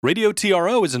Radio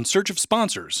TRO is in search of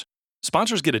sponsors.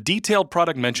 Sponsors get a detailed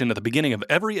product mention at the beginning of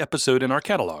every episode in our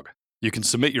catalog. You can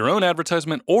submit your own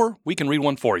advertisement, or we can read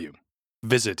one for you.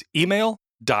 Visit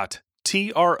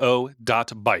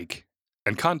email.tro.bike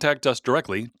and contact us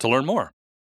directly to learn more.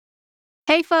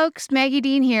 Hey folks, Maggie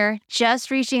Dean here,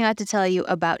 just reaching out to tell you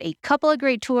about a couple of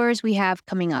great tours we have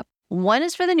coming up. One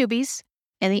is for the newbies,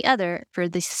 and the other for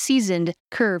the seasoned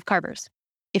curve carvers.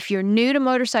 If you're new to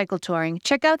motorcycle touring,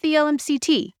 check out the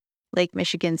LMCT, Lake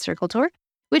Michigan Circle Tour,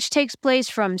 which takes place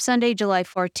from Sunday, July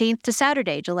 14th to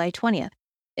Saturday, July 20th.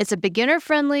 It's a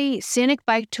beginner-friendly, scenic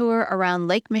bike tour around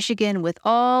Lake Michigan with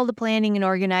all the planning and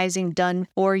organizing done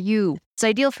for you. It's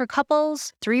ideal for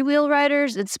couples, three-wheel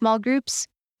riders, and small groups.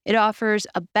 It offers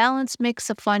a balanced mix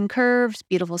of fun curves,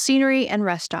 beautiful scenery, and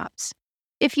rest stops.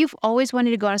 If you've always wanted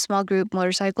to go on a small group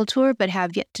motorcycle tour but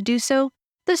have yet to do so,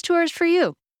 this tour is for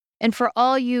you. And for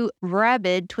all you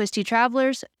rabid, twisty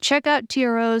travelers, check out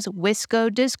TRO's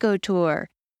Wisco Disco Tour.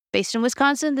 Based in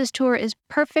Wisconsin, this tour is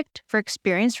perfect for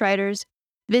experienced riders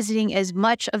visiting as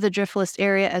much of the Driftless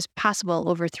area as possible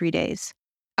over 3 days.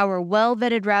 Our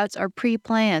well-vetted routes are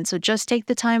pre-planned, so just take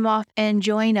the time off and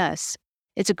join us.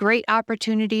 It's a great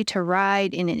opportunity to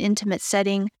ride in an intimate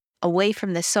setting away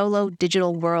from the solo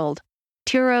digital world.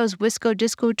 TRO's Wisco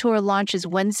Disco Tour launches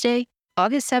Wednesday,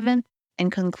 August 7th,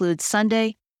 and concludes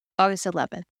Sunday, August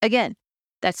 11th. Again,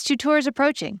 that's 2 tours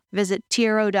approaching. Visit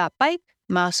tro.bike,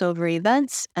 mouse over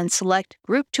events, and select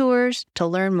group tours to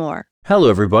learn more. Hello,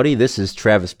 everybody. This is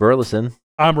Travis Burleson.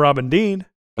 I'm Robin Dean.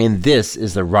 And this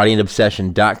is the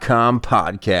RidingObsession.com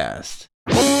podcast.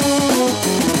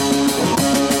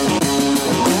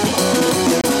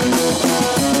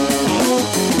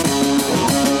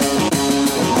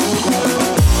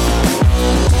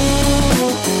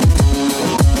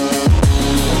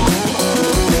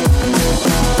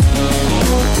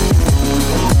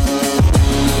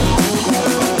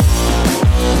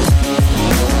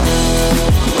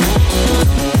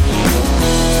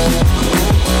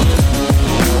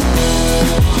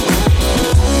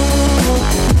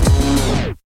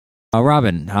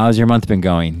 Robin, how's your month been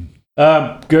going?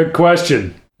 Good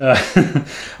question.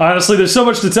 Honestly, there's so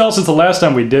much to tell since the last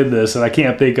time we did this, and I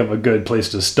can't think of a good place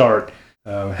to start.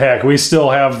 Heck, we still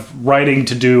have writing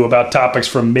to do about topics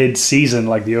from mid-season,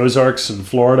 like the Ozarks and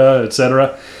Florida,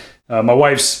 etc. My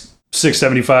wife's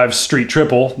 675 Street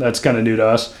Triple, that's kind of new to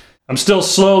us. I'm still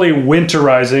slowly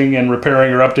winterizing and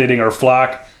repairing or updating our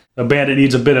flock. The Bandit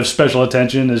needs a bit of special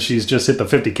attention as she's just hit the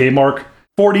 50K mark.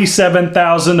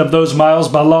 47,000 of those miles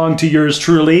belong to yours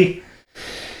truly.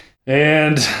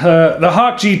 And the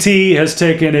Hawk GT has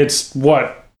taken its,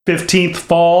 15th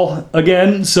fall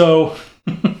again? So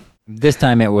This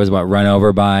time it was, run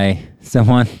over by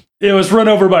someone? It was run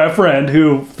over by a friend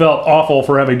who felt awful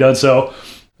for having done so.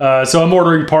 So I'm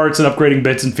ordering parts and upgrading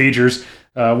bits and features,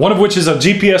 one of which is a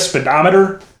GPS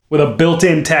speedometer with a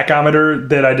built-in tachometer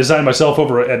that I designed myself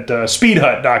over at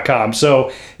speedhut.com. So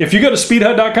if you go to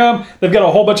speedhut.com, they've got a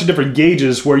whole bunch of different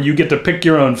gauges where you get to pick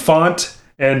your own font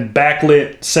and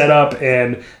backlit setup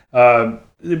and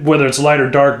whether it's light or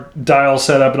dark dial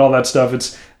setup and all that stuff.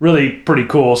 It's really pretty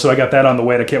cool. So I got that on the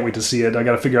way and I can't wait to see it. I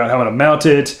got to figure out how I'm going to mount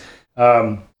it.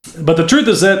 But the truth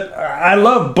is that I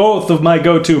love both of my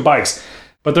go-to bikes.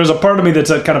 But there's a part of me that's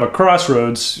at kind of a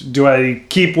crossroads. Do I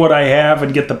keep what I have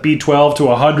and get the B12 to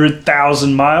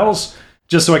 100,000 miles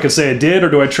just so I can say I did, or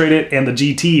do I trade it and the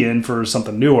GT in for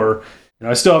something newer?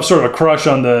 I still have sort of a crush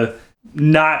on the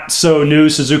not so new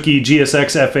Suzuki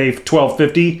GSX FA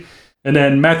 1250. And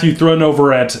then Matthew Thrun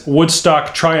over at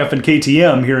Woodstock Triumph and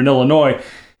KTM here in Illinois,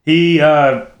 he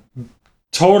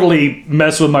totally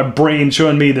messed with my brain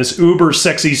showing me this uber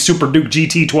sexy Super Duke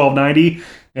GT 1290.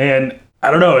 And I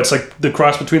don't know. It's like the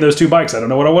cross between those two bikes. I don't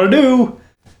know what I want to do.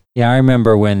 Yeah, I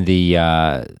remember when the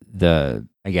I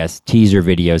guess teaser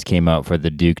videos came out for the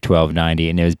Duke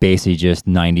 1290, and it was basically just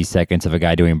 90 seconds of a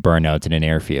guy doing burnouts in an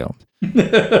airfield.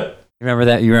 Remember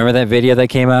that? You remember that video that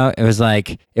came out? It was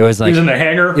like he was in the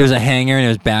hangar. It was a hangar, and it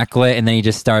was backlit, and then he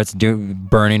just starts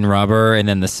burning rubber, and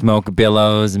then the smoke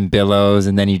billows, and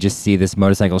then you just see this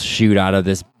motorcycle shoot out of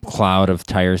this cloud of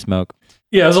tire smoke.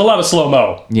 Yeah, there's a lot of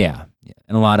slow-mo. Yeah.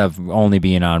 And a lot of only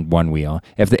being on one wheel.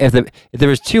 If there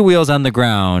was 2 wheels on the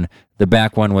ground, the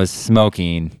back one was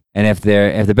smoking, and if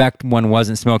the back one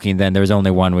wasn't smoking, then there was only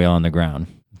one wheel on the ground.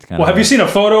 Well, have you seen a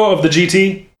photo of the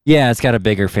GT? Yeah, it's got a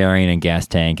bigger fairing and gas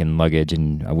tank and luggage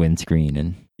and a windscreen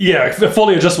and. Yeah, a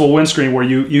fully adjustable windscreen where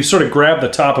you sort of grab the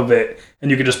top of it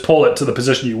and you can just pull it to the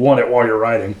position you want it while you're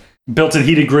riding. Built-in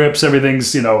heated grips,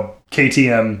 everything's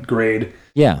KTM grade.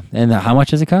 Yeah, and how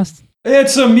much does it cost?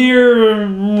 It's a mere.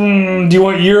 Do you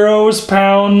want euros,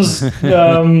 pounds?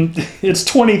 It's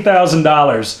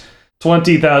 $20,000.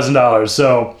 $20,000.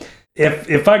 So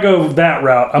if I go that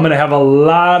route, I'm going to have a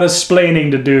lot of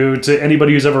splaining to do to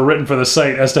anybody who's ever written for the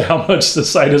site as to how much the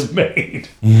site has made.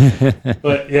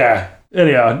 But yeah.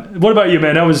 Anyhow, what about you,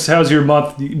 man? How's your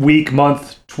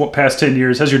past 10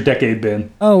 years? How's your decade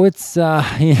been? Oh, it's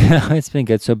it's been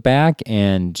good. So back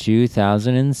in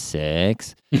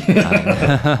 2006,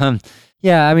 yeah,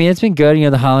 I mean it's been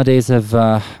good. The holidays have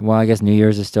I guess New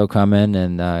Year's is still coming,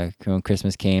 and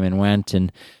Christmas came and went,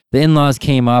 and the in-laws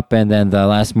came up, and then the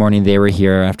last morning they were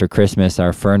here after Christmas.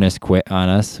 Our furnace quit on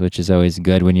us, which is always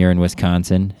good when you're in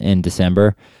Wisconsin in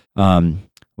December.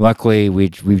 Luckily,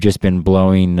 we've just been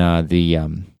blowing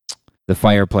the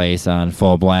fireplace on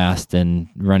full blast and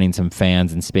running some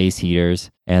fans and space heaters.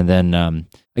 And then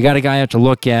I got a guy out to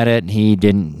look at it. He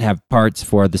didn't have parts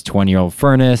for this 20-year-old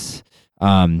furnace.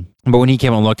 But when he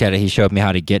came and looked at it, he showed me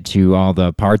how to get to all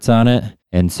the parts on it.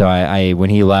 And so I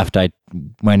when he left, I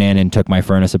went in and took my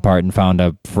furnace apart and found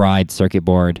a fried circuit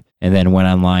board, and then went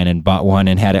online and bought one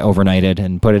and had it overnighted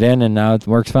and put it in, and now it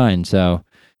works fine. So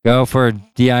go for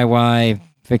DIY.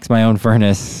 Fix my own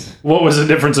furnace. What was the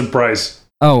difference in price?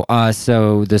 Oh,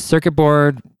 so the circuit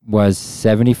board was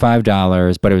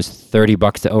 $75, but it was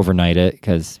 $30 to overnight it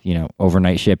because,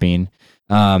 overnight shipping.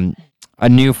 A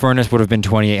new furnace would have been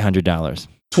 $2,800.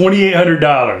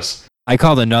 $2,800. I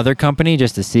called another company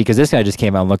just to see, because this guy just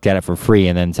came out and looked at it for free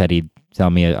and then said he'd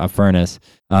sell me a furnace.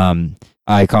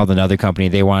 I called another company.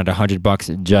 They wanted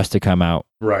 $100 just to come out.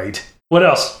 Right. What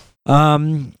else?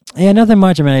 Yeah, nothing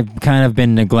much. I mean, I've kind of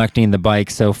been neglecting the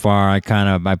bikes so far. I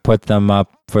put them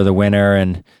up for the winter,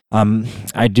 and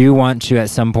I do want to at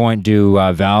some point do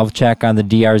a valve check on the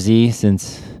DRZ,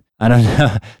 since I don't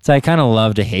know. So I kind of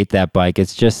love to hate that bike.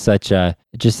 It's just such a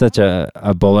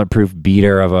bulletproof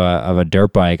beater of a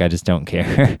dirt bike. I just don't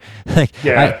care. I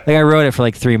rode it for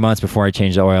like 3 months before I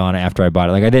changed the oil on it after I bought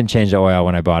it. Like I didn't change the oil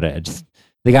when I bought it.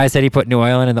 The guy said he put new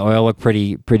oil in, and the oil looked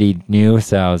pretty new.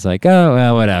 So I was like, oh,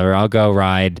 well, whatever. I'll go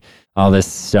ride all this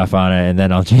stuff on it, and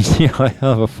then I'll change the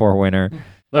oil before winter.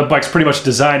 That bike's pretty much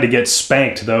designed to get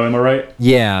spanked, though. Am I right?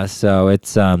 Yeah. So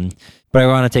it's but I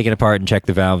want to take it apart and check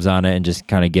the valves on it and just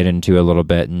kind of get into it a little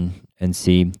bit and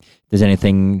see if there's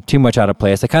anything too much out of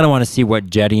place. I kind of want to see what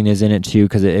jetting is in it too,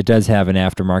 because it does have an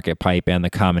aftermarket pipe and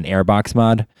the common airbox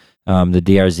mod. The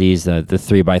DRZ's the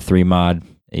 3x3 mod.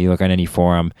 You look on any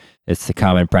forum, it's the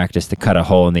common practice to cut a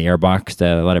hole in the airbox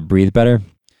to let it breathe better.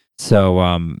 So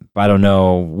I don't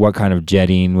know what kind of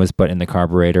jetting was put in the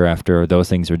carburetor after those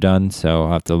things were done, so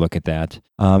I'll have to look at that.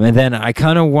 And then I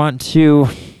kind of want to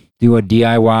do a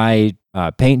DIY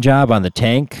paint job on the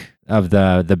tank of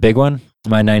the big one,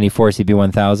 my 94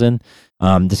 CB1000,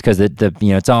 just because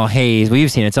it's all haze.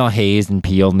 We've seen it's all hazed and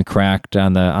peeled and cracked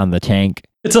on the tank.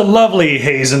 It's a lovely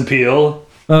haze and peel.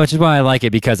 Well, which is why I like it,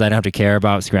 because I don't have to care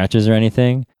about scratches or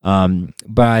anything. But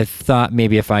I thought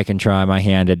maybe if I can try my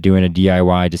hand at doing a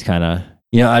DIY, just kind of,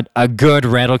 a good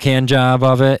rattle can job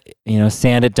of it,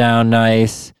 sand it down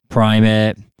nice, prime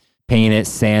it, paint it,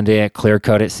 sand it, clear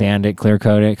coat it, sand it, clear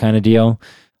coat it kind of deal.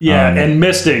 Yeah, and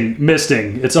misting.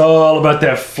 It's all about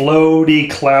that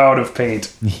floaty cloud of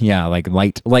paint. Yeah, like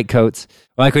light coats.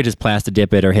 Well, I could just plastic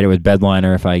dip it or hit it with bed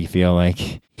liner if I feel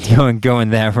like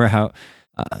going that route.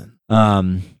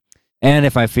 And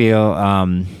if I feel,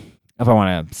 if I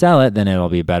want to sell it, then it'll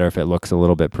be better if it looks a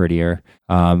little bit prettier.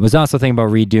 Was also thinking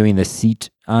about redoing the seat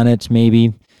on it,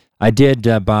 maybe. I did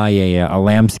buy a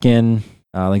lambskin,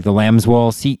 like the lamb's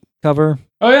wool seat cover.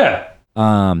 Oh, yeah.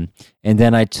 And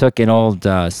then I took an old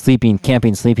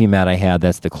camping sleeping mat I had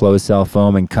that's the closed cell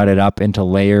foam and cut it up into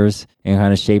layers and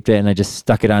kind of shaped it, and I just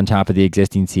stuck it on top of the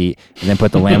existing seat and then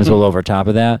put the lamb's wool over top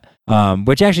of that,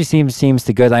 which actually seems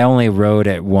to good. I only rode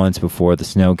it once before the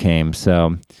snow came,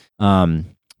 so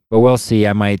but we'll see.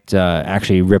 I might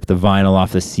actually rip the vinyl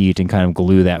off the seat and kind of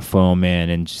glue that foam in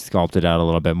and sculpt it out a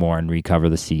little bit more and recover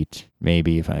the seat,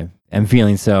 maybe, if I am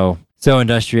feeling so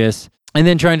industrious. And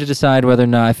then trying to decide whether or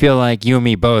not, I feel like you and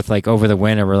me both, like over the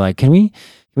winter, we're like, can we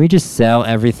just sell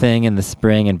everything in the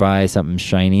spring and buy something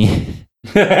shiny?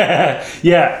 I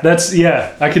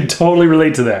can totally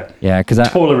relate to that. Yeah, because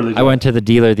I went to the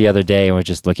dealer the other day and was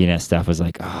just looking at stuff. I was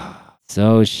like, oh,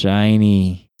 so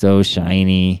shiny.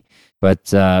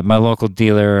 But my local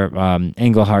dealer,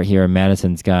 Englehart here in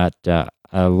Madison's got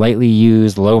lightly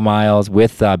used, low miles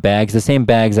with bags, the same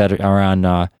bags that are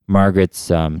on Margaret's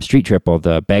Street Triple,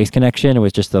 the Bags Connection. It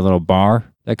was just a little bar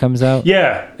that comes out.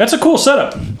 Yeah, that's a cool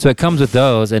setup. So it comes with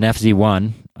those, an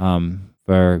FZ1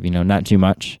 for, not too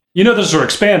much. Those are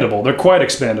expandable. They're quite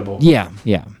expandable. Yeah.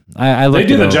 I looked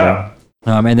They do the job.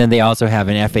 And then they also have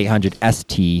an F800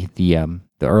 ST, the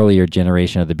earlier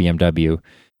generation of the BMW,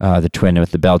 the twin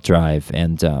with the belt drive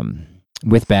and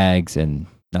with bags and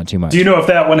not too much. Do you know if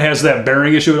that one has that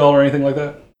bearing issue at all or anything like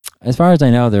that? As far as I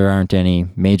know, there aren't any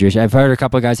major issues. I've heard a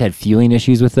couple of guys had fueling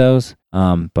issues with those,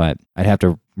 but I'd have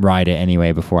to ride it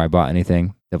anyway before I bought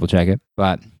anything. Double check it.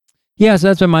 But yeah, so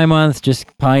that's been my month, just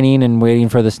pining and waiting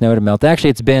for the snow to melt.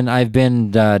 Actually, I've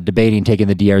been debating taking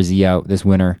the DRZ out this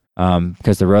winter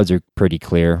because the roads are pretty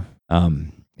clear.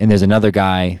 And there's another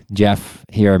guy, Jeff,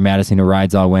 here in Madison, who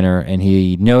rides all winter, and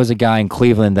he knows a guy in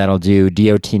Cleveland that'll do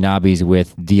DOT knobbies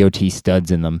with DOT studs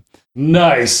in them.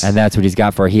 Nice. And that's what he's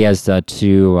got for. He has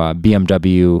two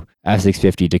BMW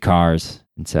F650 Dakars.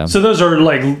 And so those are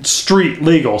like street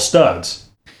legal studs.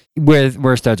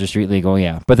 Where studs are street legal,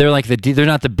 yeah. But they're like they're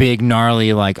not the big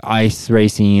gnarly like ice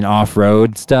racing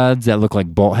off-road studs that look like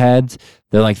bolt heads.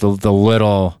 They're like the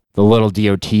little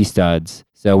DOT studs.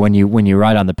 So when you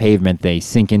ride on the pavement, they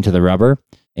sink into the rubber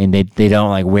and they don't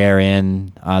like wear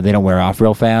in. They don't wear off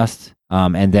real fast.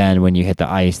 And then when you hit the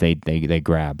ice, they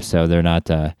grab. So they're not,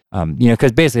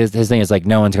 because basically his thing is like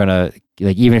no one's gonna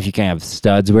like even if you can't have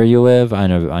studs where you live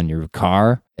on your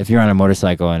car. If you're on a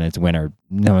motorcycle and it's winter,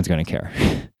 no one's gonna care.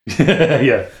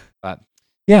 Yeah. But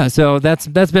yeah, so that's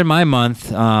been my month.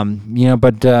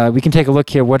 But we can take a look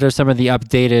here. What are some of the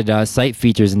updated site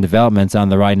features and developments on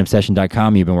the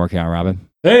ridingobsession.com you've been working on, Robin?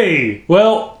 Hey,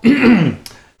 well,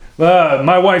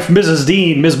 my wife, Mrs.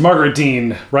 Dean, Ms. Margaret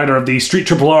Dean, writer of the Street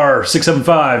Triple R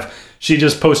 675, she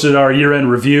just posted our year-end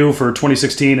review for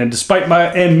 2016, and despite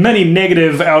many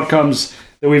negative outcomes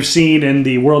that we've seen in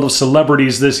the world of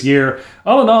celebrities this year,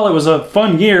 all in all, it was a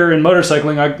fun year in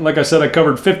motorcycling. Like I said, I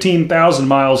covered 15,000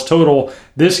 miles total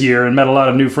this year and met a lot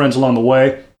of new friends along the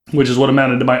way, which is what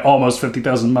amounted to my almost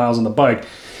 50,000 miles on the bike.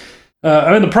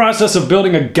 I'm in the process of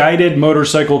building a guided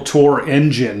motorcycle tour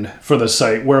engine for the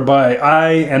site, whereby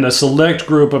I and a select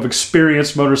group of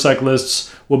experienced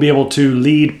motorcyclists will be able to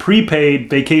lead prepaid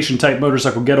vacation-type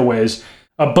motorcycle getaways.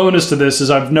 A bonus to this is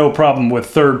I've no problem with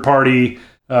third-party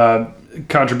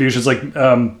contributions like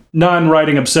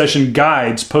non-riding obsession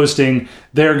guides posting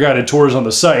their guided tours on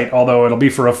the site, although it'll be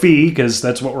for a fee because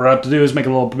that's what we're out to do is make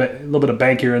a little bit of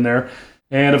bank here and there.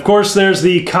 And of course, there's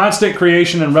the constant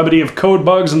creation and remedy of code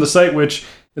bugs on the site, which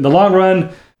in the long run,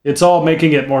 it's all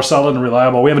making it more solid and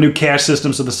reliable. We have a new cache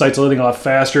system, so the site's loading a lot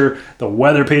faster. The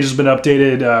weather page has been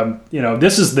updated.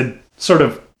 This is the sort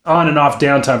of on and off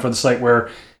downtime for the site where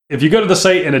if you go to the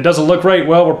site and it doesn't look right,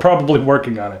 well, we're probably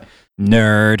working on it.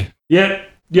 Nerd.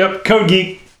 Yep. Code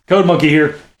geek, code monkey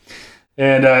here.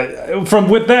 And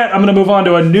with that, I'm going to move on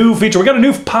to a new feature. We got a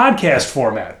new podcast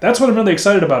format. That's what I'm really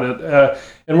excited about it.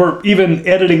 And we're even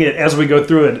editing it as we go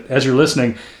through it, as you're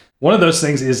listening. One of those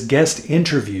things is guest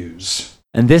interviews.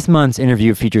 And this month's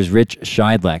interview features Rich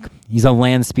Scheidleck. He's a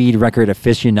land speed record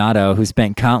aficionado who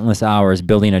spent countless hours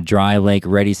building a dry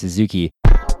lake-ready Suzuki.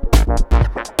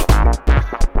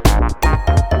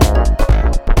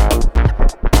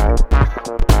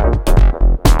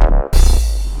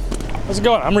 How's it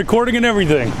going? I'm recording and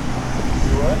everything. You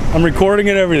what? I'm recording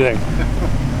and everything.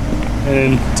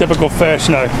 And in typical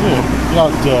fashion, I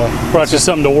brought you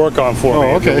something to work on for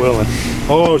me. Okay. If you're willing.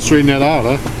 Oh, straighten that out,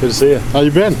 huh? Good to see you. How you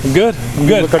been? I'm good.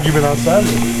 Look like you've been outside.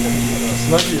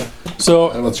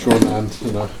 So, What's going on?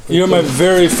 You're my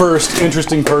very first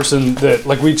interesting person that,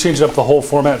 like, we changed up the whole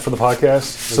format for the podcast.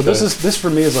 So this for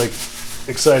me is like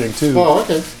exciting too. Oh,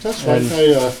 okay. That's fine.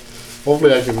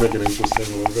 Hopefully I can make it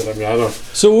interesting a little bit. I mean, I don't.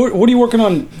 So what are you working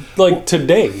on, like,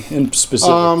 today in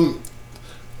specific?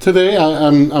 Today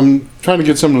I'm trying to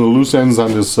get some of the loose ends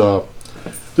on this.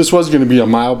 This was going to be a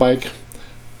mile bike.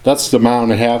 That's the mile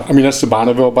and a half. I mean, that's the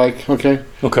Bonneville bike. Okay.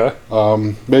 Okay.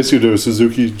 Basically, the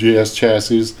Suzuki GS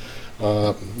chassis.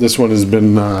 This one has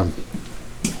been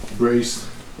braced.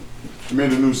 I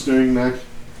made a new steering neck.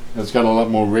 It's got a lot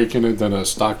more rake in it than a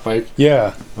stock bike.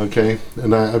 Yeah. Okay,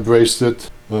 and I braced it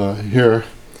here,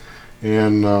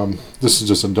 and this is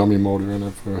just a dummy motor in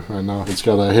it for right now. It's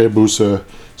got a Hayabusa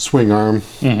swing arm.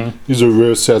 Mm-hmm. These are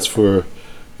rear sets for,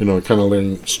 kind of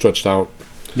letting stretched out.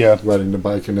 Yeah. Riding the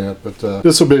bike in that, but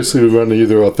this will basically run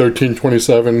either a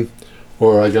 1327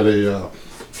 or I got a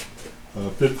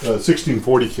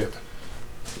 1640 kit.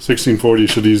 1640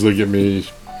 should easily give me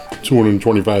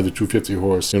 225 to 250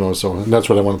 horse, so and that's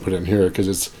what I want to put in here because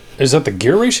it's. Is that the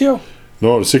gear ratio?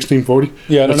 No, the 1640.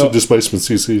 Yeah, I don't know. It's a displacement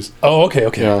CCs. Oh, okay.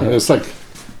 Yeah, it's like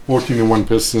 14-in-1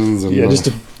 pistons and just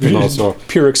a so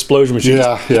pure explosion machine.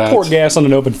 Yeah. Pour gas on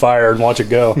an open fire and watch it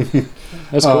go.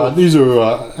 That's cool. These are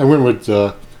I went with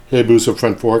Hayabusa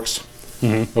front forks.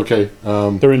 Mm-hmm. Okay.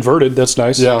 They're inverted. That's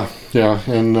nice. Yeah,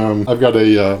 and I've got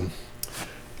a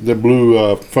the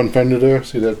blue front fender there.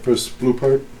 See that first blue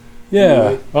part?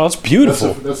 Yeah. Oh, it's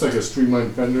beautiful. That's like a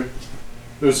streamlined fender.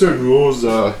 There's certain rules.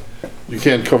 You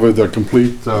can't cover the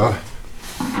complete.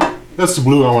 That's the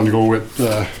blue I want to go with.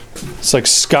 It's like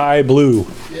sky blue.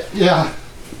 Yeah.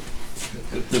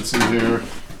 It fits in here.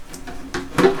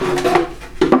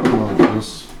 Like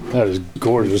this. That is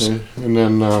gorgeous. Okay. And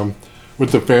then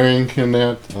with the fairing in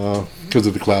that, because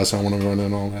of the class I want to run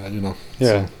and all that,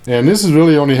 Yeah. So, and this is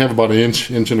really only have about an inch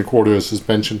and a quarter of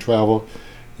suspension travel,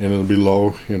 and it'll be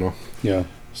low, Yeah.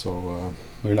 So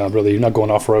You're not going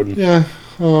off-roading. yeah.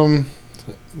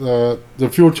 The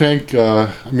fuel tank.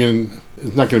 I mean,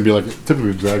 it's not going to be like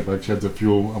typically drag bikes. You have the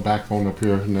fuel backbone up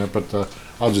here and that, but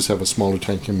I'll just have a smaller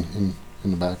tank in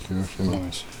the back here.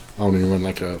 Nice. I only run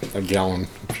like a gallon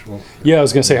of fuel. Yeah, I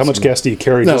was going to say, how much gas do you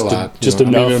carry? Not a lot. Just I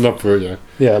mean, enough. enough for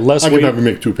Yeah, less I can weight. probably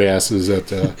make 2 passes at,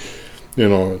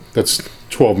 that's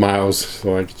 12 miles,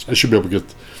 so I should be able to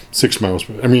get 6 miles.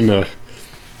 I mean, that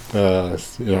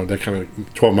kind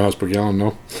of 12 miles per gallon,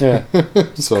 no? Yeah,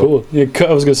 So, cool. Yeah,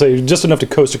 I was going to say, just enough to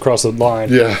coast across the line.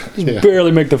 Yeah, Just yeah,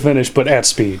 barely make the finish, but at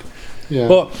speed. yeah.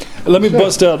 Well, let me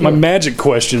bust out my magic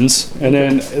questions, and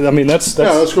then, I mean, that's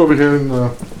yeah, let's go over here and,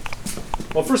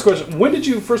 well, first question, when did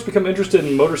you first become interested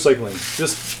in motorcycling?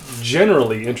 Just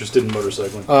generally interested in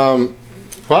motorcycling?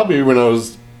 probably when I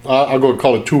was, I'll go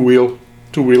call it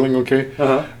two-wheeling, okay?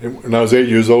 Uh-huh. When I was 8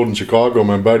 years old in Chicago,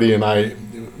 my buddy and I,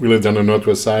 we lived on the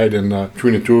northwest side, and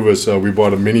between the two of us, we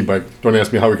bought a mini bike. Don't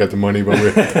ask me how we got the money, but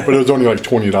but it was only like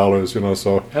 $20,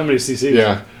 so. How many cc's?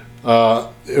 Yeah.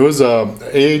 It was a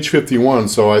AH51,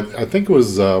 so I think it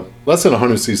was less than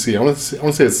 100 cc. I want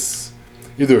to say it's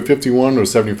either a 51 or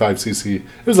 75 cc. It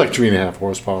was like 3.5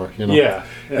 horsepower, Yeah.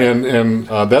 And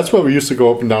that's what we used to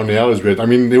go up and down the alleys with. I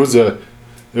mean, it was a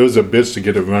bitch to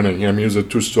get it running. I mean, it was a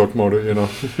 2-stroke motor,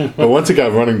 But once it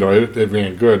got running, though, it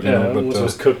ran good, Yeah, But once it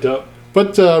was cooked up.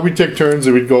 we'd take turns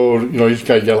and we'd go, each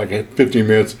guy got like 15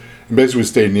 minutes. And basically, we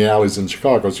stayed in the alleys in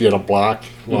Chicago. So you had a block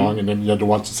long, and then you had to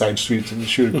watch the side streets and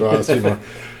shoot across,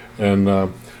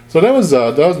 And so that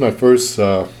was my first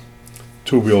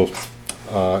two-wheel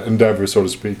endeavor, so to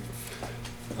speak.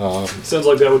 Sounds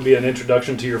like that would be an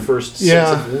introduction to your first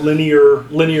Yeah. sense of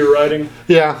linear riding.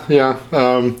 Yeah.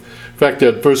 In fact,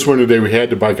 that first winter day we had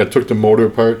the bike, I took the motor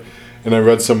apart, and I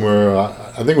read somewhere,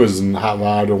 I think it was in Hot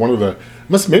Rod or one of the,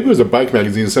 maybe it was a bike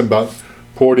magazine, something about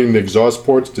porting the exhaust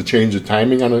ports to change the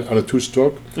timing on a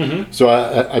two-stroke. Mm-hmm. So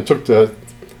I took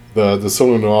the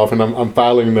cylinder off, and I'm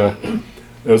filing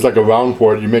it was like a round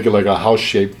port. You make it like a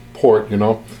house-shaped port, and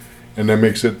that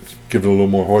makes it give it a little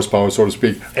more horsepower, so to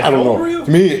speak. And I don't how old know. were you?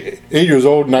 To me, 8 years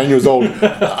old, 9 years old,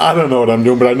 I don't know what I'm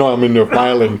doing, but I know I'm in there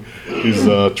filing these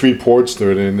 3 ports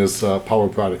through it in this Power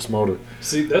Products motor.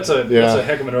 See, that's a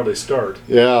heck of an early start.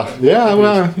 Yeah,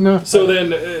 well, So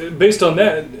then, based on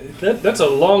that's a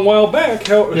long while back.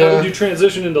 How did you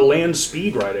transition into land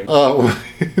speed riding?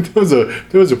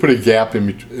 there was a pretty gap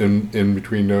in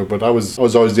between there, but I was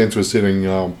always interested in.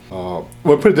 Well,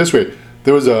 put it this way,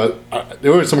 there was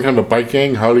some kind of a bike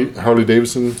gang, Harley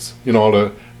Davidsons. All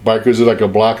the bikers are like a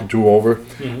block or two over,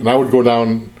 and I would go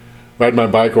down, ride my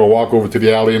bike or walk over to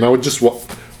the alley, and I would just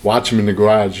watch them in the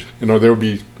garage. They would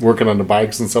be working on the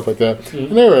bikes and stuff like that,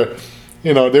 and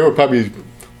they were probably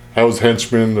Hell's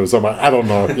Henchmen or something. I don't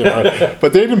know,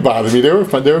 but they didn't bother me. They were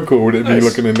fun. They were cool with me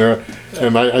looking in there,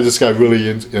 and I just got really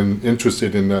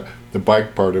interested in the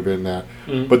bike part of it and that.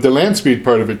 But the land speed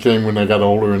part of it came when I got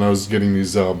older and I was getting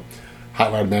these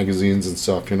hot rod magazines and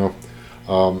stuff.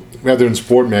 Rather than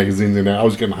sport magazines and that, I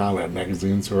was getting hot rod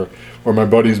magazines, or my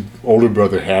buddy's older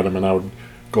brother had them, and I would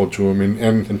go to them,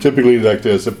 and typically like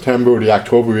the September or the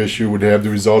October issue would have the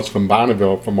results from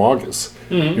Bonneville from August.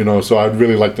 So I'd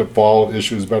really like the fall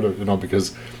issues better,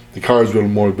 because the cars were a little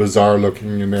more bizarre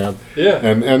looking and that. Yeah.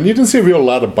 And you didn't see a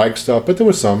lot of bike stuff, but there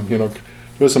was some, there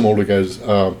were some older guys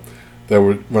that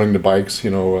were running the bikes,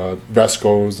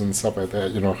 Vescos and stuff like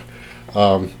that,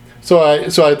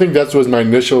 So I think that was my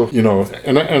initial,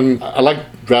 and I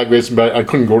like drag racing, but I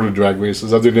couldn't go to drag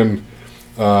races other than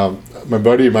my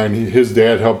buddy of mine. His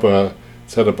dad helped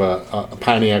set up a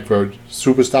Pontiac for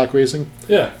super stock racing.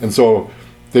 Yeah. And so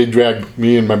they dragged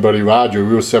me and my buddy Roger.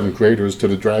 We were 7th graders to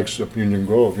the drag strip Union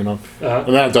Grove, Uh-huh.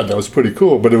 And I thought that was pretty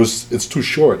cool. But it's too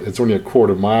short. It's only a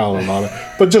quarter mile and all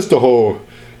that. But just the whole,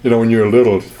 when you're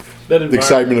little. The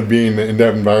excitement of being in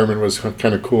that environment was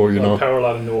kind of cool, Power, a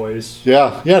lot of noise.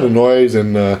 Yeah, the noise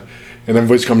and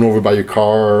everybody's coming over by your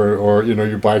car or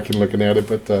your bike and looking at it.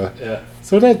 But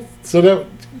so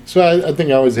I think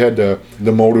I always had the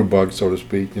motor bug, so to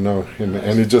speak, and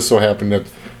it just so happened that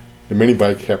the mini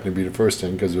bike happened to be the first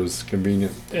thing because it was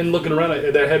convenient. And looking around,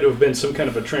 that had to have been some kind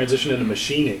of a transition into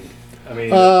machining. I mean,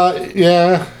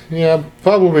 yeah,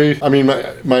 probably. I mean,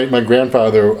 my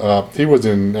grandfather, he was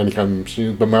in any kind of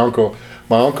machine, but my uncle,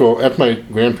 after my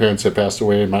grandparents had passed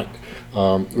away,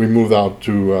 we moved out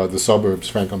to the suburbs,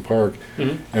 Franklin Park,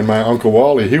 and my uncle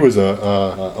Wally, he was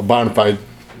a bona fide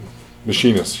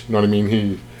machinist. You know what I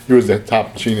mean? He was the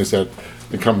top machinist at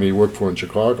the company he worked for in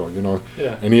Chicago, you know.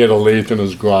 Yeah. And he had a lathe in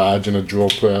his garage and a drill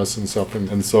press and stuff.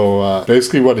 And so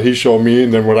basically what he showed me,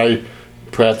 and then what I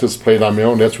practiced, played on my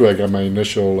own, that's where I got my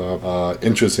initial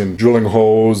interest in drilling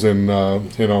holes and,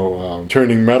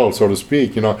 turning metal, so to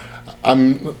speak. You know,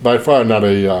 I'm by far not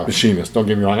a machinist, don't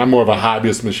get me wrong. I'm more of a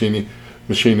hobbyist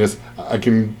machinist. I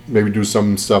can maybe do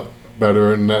some stuff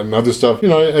better and other stuff. You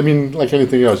know, I mean, like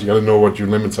anything else, you got to know what your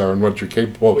limits are and what you're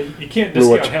capable. Well, you can't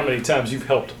discount how many times you've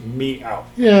helped me out.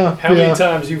 Yeah. How many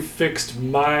times you've fixed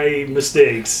my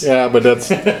mistakes. Yeah, but that's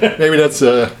maybe that's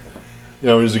as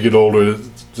you get older,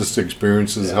 just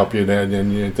experiences help you,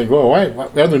 and you think, well, why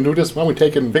rather than do this, why don't we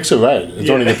take it and fix it right? It's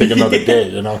only gonna take another day,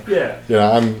 you know. Yeah. Yeah,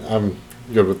 I'm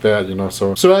good with that, you know.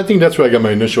 So I think that's where I got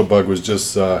my initial bug, was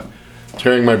just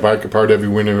tearing my bike apart every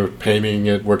winter, painting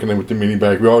it, working with the mini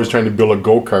bike. We were always trying to build a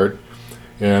go-kart,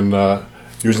 and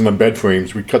using the bed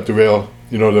frames. We cut the rail,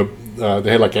 you know,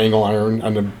 they had like angle iron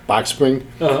on the box spring,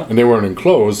 and they weren't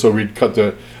enclosed, so we'd cut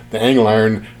the angle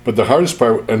iron. But the hardest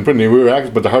part, and putting the rear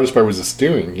axle, but the hardest part was the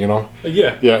steering, you know.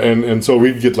 Yeah. Yeah, and so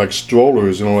we'd get like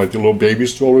strollers, you know, like the little baby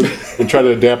strollers, and try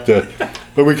to adapt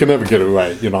but we could never get it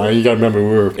right, you know. You got to remember,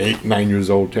 we were 8, 9 years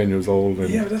old, 10 years old, and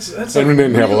Yeah, that's and we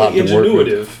didn't have a lot to work with.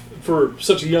 ingenuitive for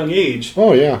such a young age.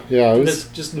 Oh yeah, it It's was,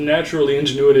 just naturally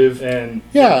ingenuitive and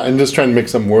yeah, and just trying to make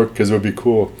something work because it would be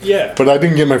cool. yeah. But I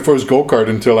didn't get my first go-kart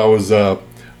until I was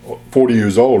 40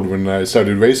 years old, when I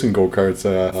started racing go-karts.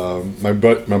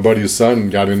 My buddy's son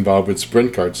got involved with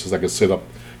sprint karts. It's like a sit-up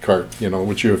kart, you know,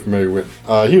 which you're familiar with.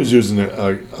 He was using a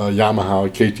Yamaha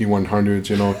KT100s,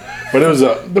 you know. But it was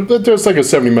but there's like a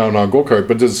 70-mile-an-hour go-kart,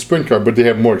 but there's a sprint kart, but they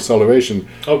have more acceleration.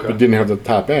 Okay. But didn't have the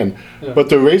top end. Yeah. But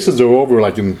the races are over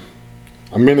like in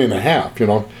a minute and a half, you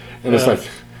know. And it's Yeah.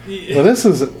 like, well, this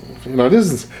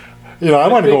is, I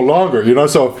want to go longer, you know.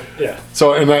 So Yeah.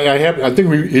 So, and I think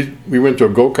we went to a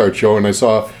go-kart show, and I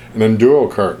saw an enduro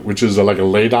kart, which is like a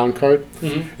lay-down kart,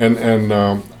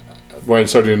 and well, I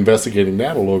started investigating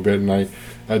that a little bit, and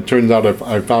it turns out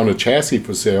I found a chassis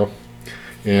for sale,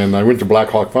 and I went to Black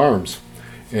Hawk Farms,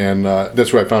 and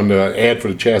that's where I found an ad for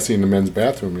the chassis in the men's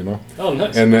bathroom, you know. Oh,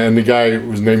 nice. And the guy,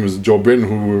 whose name was Joe Britton,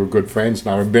 who we were good friends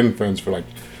now. We've been friends for like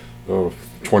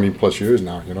 20 plus years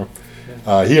now, you know.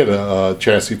 He had a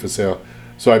chassis for sale.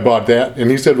 So I bought that, and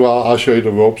he said, well, I'll show you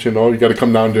the ropes, you know. You got to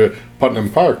come down to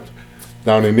Putnam Park,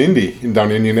 down in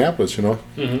Indianapolis, you know.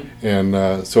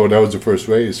 And so that was the first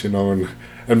race, you know.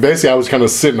 And basically I was kind of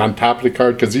sitting on top of the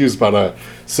cart, because he was about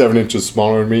 7 inches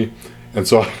smaller than me. And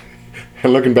so,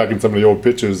 and looking back in some of the old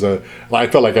pictures, I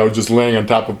felt like I was just laying on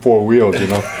top of 4 wheels, you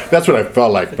know. That's what I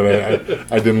felt like, but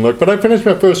I didn't look. But I finished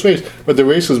my first race, but the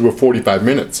races were 45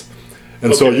 minutes.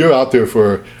 And so you're out there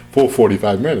for full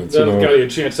 45 minutes. That you know. got you a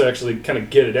chance to actually kind of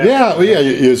get it out. Yeah, well, yeah.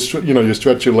 You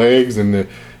stretch your legs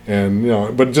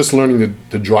but just learning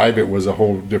to drive it was a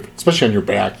whole different, especially on your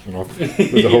back. You know,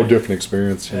 it was a whole different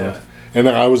experience. You know, and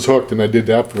I was hooked, and I did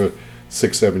that for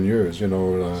 6-7 years. You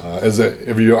know,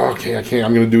 every year, okay,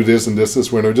 I'm going to do this and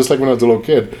this winter. Just like when I was a little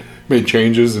kid, made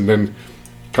changes, and then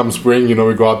come spring, you know,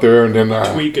 we go out there and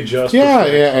then tweak, adjust. Yeah,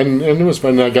 and it was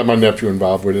fun. I got my nephew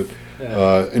involved with it.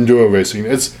 Enduro racing.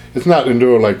 It's not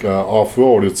enduro like off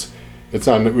road. It's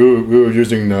on. We were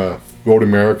using Road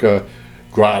America,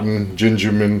 Groton,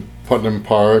 Gingerman, Putnam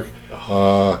Park.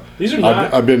 These are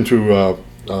not. I've been to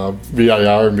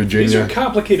VIR in Virginia. These are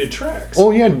complicated tracks. Oh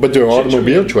yeah, but they're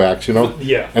automobile tracks, you know.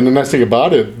 Yeah. And the nice thing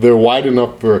about it, they're wide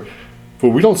enough for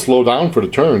we don't slow down for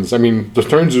the turns. I mean, the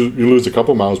turns you lose a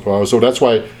couple miles per hour, so that's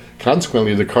why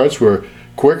consequently the karts were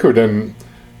quicker than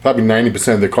probably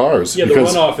 90% of the cars. Yeah, the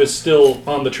runoff is still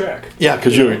on the track. Yeah,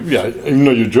 because you're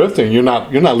drifting. You're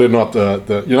not letting off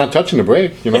you're not touching the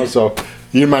brake. You know, so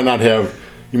you might have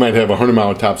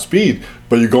 100-mile top speed,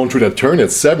 but you're going through that turn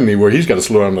at 70 where he's got to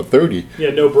slow down to 30.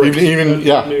 Yeah, no brakes. Even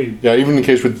in the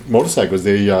case with motorcycles,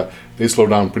 they slow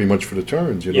down pretty much for the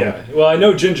turns. You know. Yeah, well, I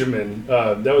know Gingerman.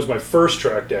 That was my first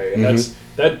track day, and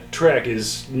that track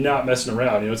is not messing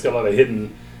around. You know, it's got a lot of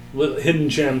hidden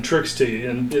gem tricks to you.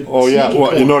 And well,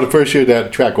 you know, the first year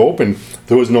that track opened,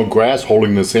 there was no grass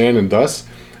holding the sand and dust,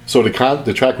 so the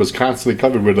track was constantly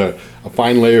covered with a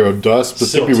fine layer of dust,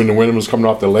 particularly when the wind was coming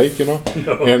off the lake, you know.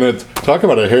 And talk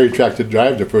about a hairy track to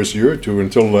drive the first year or two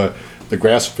until the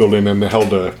grass filled in and held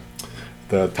the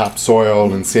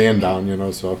topsoil and sand down, you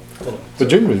know. So the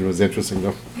Gingerman was interesting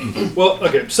though. Well,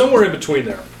 okay, somewhere in between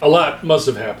there, a lot must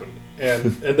have happened.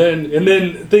 and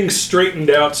then things straightened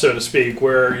out, so to speak,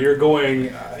 where you're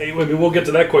going. I mean, we'll get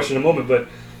to that question in a moment, but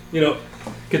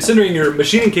considering your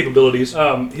machining capabilities,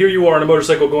 here you are on a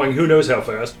motorcycle going who knows how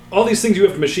fast. All these things you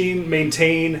have to machine,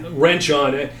 maintain, wrench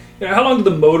on. How long do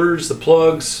the motors, the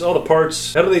plugs, all the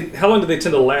parts? How long do they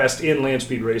tend to last in land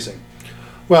speed racing?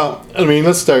 Well, I mean,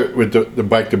 let's start with the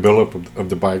bike, the buildup of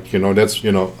the bike. That's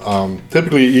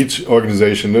typically each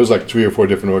organization. There's like 3 or 4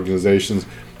 different organizations.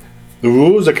 The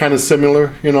rules are kind of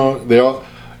similar. They all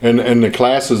and the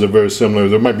classes are very similar.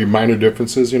 There might be minor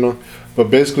differences. But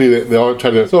basically they all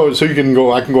try to. So you can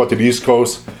go. I can go out to the East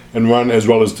Coast and run as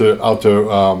well as out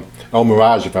to El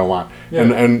Mirage if I want. Yeah.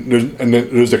 And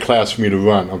there's a class for me to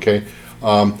run. Okay.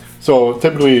 So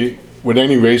typically with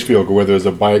any race vehicle, whether it's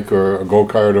a bike or a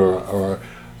go-kart or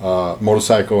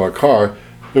motorcycle or car,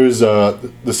 there's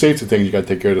the safety things you got to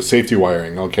take care of, the safety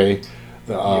wiring, okay?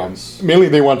 Yes. Mainly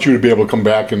they want you to be able to come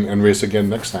back and race again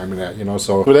next time and that,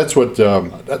 so but that's what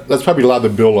that's probably a lot of the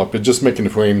build up. It's just making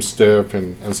the frame stiff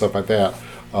and stuff like that.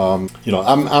 I'm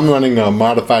running a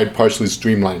modified partially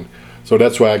streamlined, so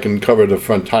that's why I can cover the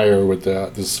front tire with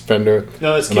this fender.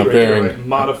 No, that's key right there, right?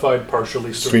 Modified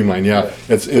partially streamlined. Yeah.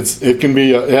 It can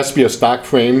be it has to be a stock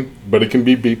frame, but it can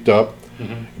be beefed up.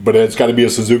 Mm-hmm. But it's got to be a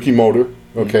Suzuki motor,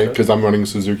 okay? Because I'm running a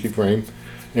Suzuki frame,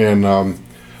 and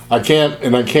I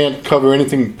can't cover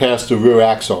anything past the rear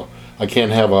axle. I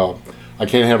can't have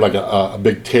like a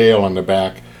big tail on the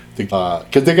back,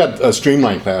 because they got a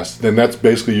streamline class. Then that's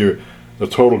basically the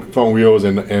total front wheels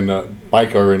and the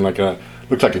bike are in looks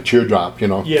like a teardrop,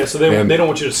 Yeah, so they don't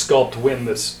want you to sculpt wind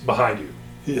that's behind you.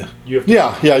 Yeah. You have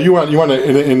to, You want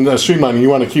to in the streamlining. You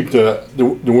want to keep the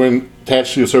wind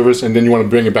attached to your surface, and then you want to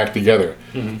bring it back together.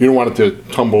 Mm-hmm. You don't want it to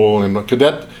tumble, and because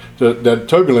that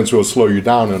turbulence will slow you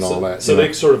down and all that. So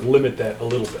they sort of limit that a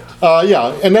little bit.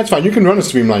 Yeah, and that's fine. You can run a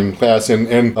streamline class,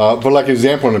 and for like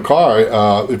example in a car,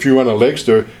 if you run a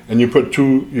Lakester and you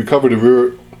cover the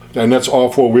rear, and that's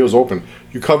all 4 wheels open.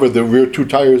 You cover the rear 2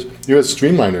 tires. You're a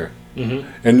streamliner.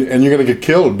 Mm-hmm. And you're going to get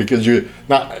killed because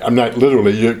I'm not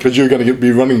literally, because you're going to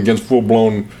be running against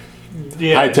full-blown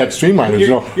high-tech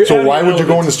streamliners. So why would you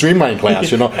go in the streamline class?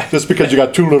 Just because you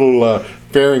got 2 little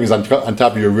fairings on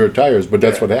top of your rear tires, but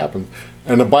that's what happens.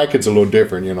 And the bike, it's a little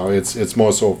different. It's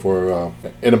more so for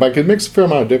and a bike, it makes a fair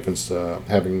amount of difference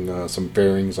having some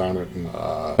fairings on it, and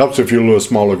helps if you're a little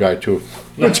smaller guy too.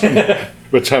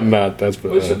 Which I'm not. That's so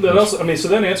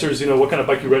that answers what kind of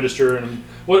bike you register and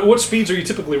what speeds are you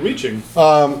typically reaching?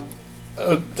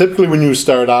 Typically, when you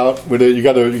start out with it, you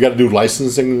got to do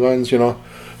licensing runs. You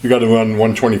got to run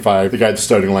 125. The guy at the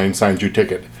starting line signs your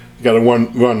ticket. You got to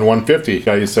run 150.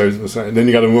 Then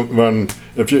you got to run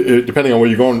depending on where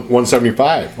you're going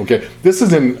 175. Okay, this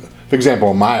is for example,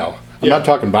 a mile. I'm not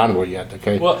talking Bonneville yet,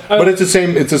 okay? Well, but it's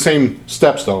the same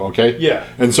steps though, okay? Yeah.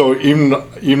 And so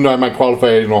even though I might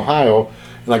qualify in Ohio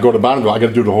and I go to Bonneville, I got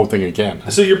to do the whole thing again.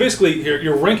 So you're basically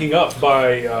you're ranking up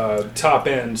by top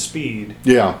end speed.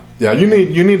 Yeah. You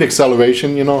need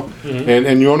acceleration, mm-hmm.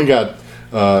 and you only got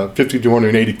 50 to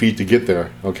 180 feet to get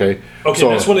there, okay? Okay, so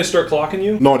that's when they start clocking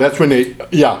you? No, that's when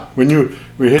when you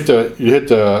hit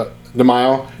the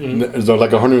mile, mm-hmm. It's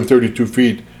like 132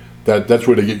 feet. That's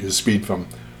where they get your speed from.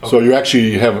 Okay. So you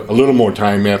actually have a little more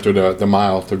time after the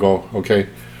mile to go, okay?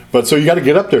 But so you got to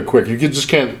get up there quick. You just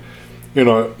can't,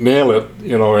 nail it,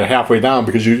 halfway down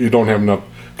because you don't have enough,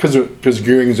 because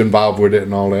gearing is involved with it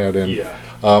and all that. And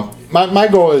my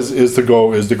goal is to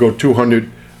go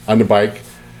 200 on the bike.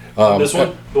 This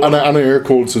one? On an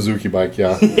air-cooled Suzuki bike,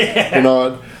 yeah.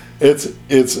 It's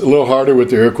a little harder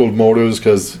with the air-cooled motors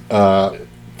because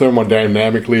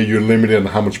thermodynamically you're limited on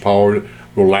how much power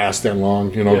will last that long,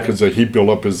 because the heat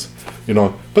buildup is,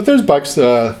 But there's bikes.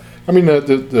 The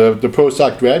pro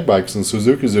stock drag bikes and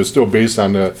Suzuki's are still based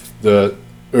on the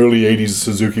early '80s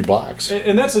Suzuki blocks.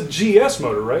 And that's a GS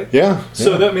motor, right? Yeah.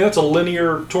 So that's a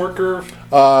linear torque curve.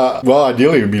 Well,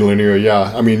 ideally it would be linear.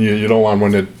 Yeah. I mean, you don't want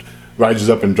one that rises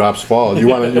up and drops fall. You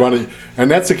want to, and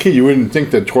that's the key. You wouldn't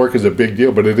think that torque is a big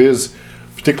deal, but it is,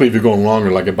 particularly if you're going longer,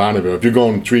 like at Bonneville. If you're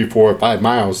going 3, 4, 5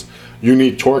 miles. You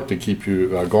need torque to keep you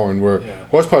going.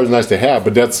 Horsepower is nice to have,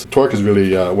 but torque is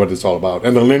really what it's all about.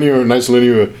 And the nice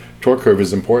linear torque curve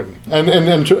is important. And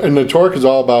the torque is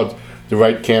all about the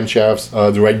right camshafts,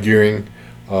 the right gearing,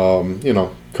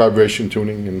 carburation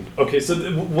tuning. And okay, so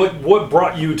what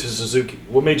brought you to Suzuki?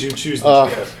 What made you choose the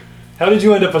GS? How did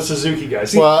you end up a Suzuki guy?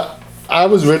 Well, I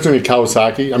was originally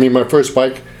Kawasaki. I mean, my first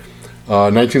bike,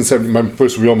 1970, my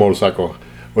first real motorcycle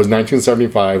was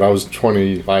 1975. I was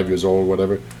 25 years old,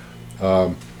 whatever.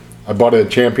 I I bought a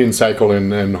Champion cycle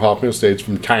in Hoffman Estates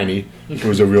from Tiny. It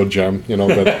was a real gem, you know.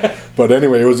 But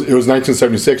anyway, it was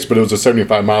 1976, but it was a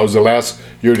 75 mile. It was the last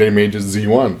year they made the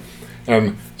Z1,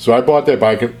 and so I bought that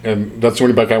bike, and that's the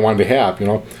only bike I wanted to have, you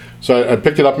know. So I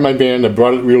picked it up in my van. I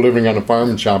brought it. We were living on a farm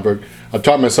in Schaumburg. I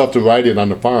taught myself to ride it on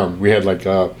the farm. We had like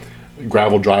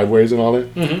gravel driveways and all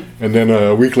that. Mm-hmm. And then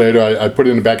a week later, I put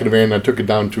it in the back of the van and I took it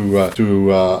down to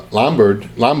Lombard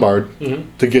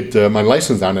mm-hmm. to get my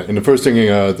license on it. And the first thing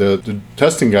the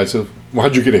testing guy said, well,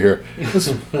 how'd you get it here? This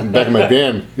is in the back of my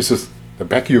van. He says, the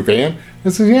back of your van? I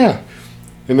said, yeah.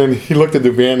 And then he looked at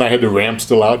the van. I had the ramp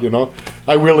still out, you know.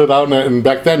 I wheeled it out, and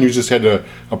back then you just had a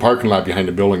parking lot behind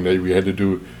the building that we had to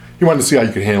do. You wanted to see how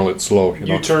you could handle it slow, you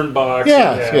know. U-turn box.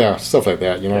 Yeah, stuff like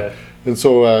that, you know. Yeah. And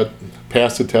so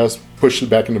passed the test, pushed it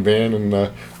back in the van,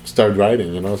 and started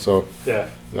riding, you know. So yeah.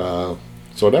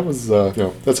 So that was you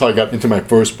know, that's how I got into my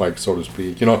first bike, so to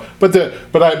speak, you know. But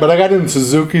I got into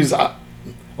Suzuki's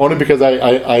only because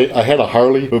I had a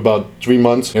Harley for about 3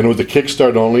 months, and it was a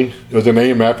kickstart only. It was an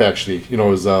AMF actually, you know.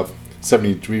 It was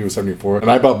 73 or 74, and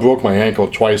I about broke my ankle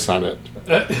twice on it.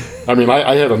 I mean,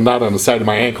 I had a knot on the side of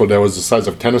my ankle that was the size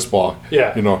of a tennis ball.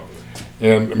 Yeah. You know,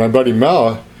 and my buddy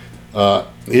Mel,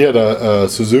 he had a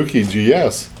Suzuki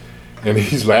GS, and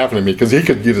he's laughing at me because he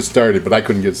could get it started, but I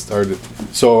couldn't get it started.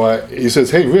 So he says,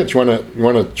 "Hey, Rich, you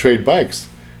wanna trade bikes?"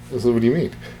 I said, "What do you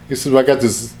mean?" He said, "Well, I got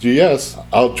this GS.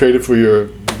 I'll trade it for your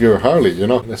Harley." You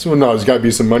know. I said, "Well, no, there's got to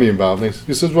be some money involved." And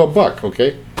he says, "Well, $1,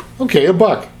 okay." Okay,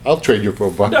 $1. I'll trade you for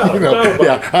 $1. No, you know? no,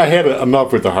 yeah, I had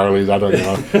enough with the Harleys. I don't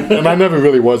know, and I never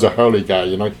really was a Harley guy,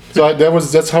 you know. So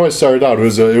that's how I started out.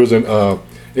 It was an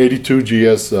 82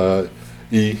 GS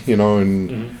E, you know, and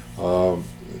mm-hmm.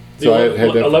 so I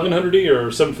had that 1100E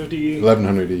or 750E.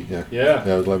 1100E, yeah. Yeah,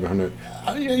 it was 1100.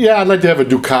 Yeah, I'd like to have a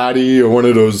Ducati or one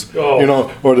of those, you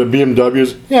know, or the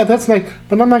BMWs. Yeah, that's nice,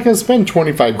 but I'm not going to spend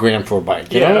 $25,000 for a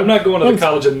bike. You know? I'm not going to the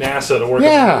college of NASA to work.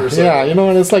 Yeah, you know,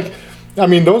 and it's like. I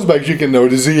mean, those bikes you can know,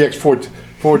 the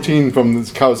ZX14 from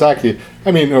Kawasaki,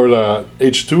 I mean, or the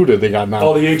H2 that they got now.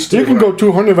 Oh, the H2. You can go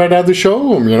 200 right out of the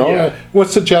showroom, you know? Yeah.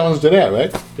 What's the challenge to that, right?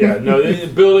 Yeah, no,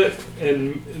 build it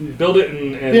and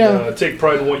take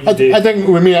pride in what you did. I think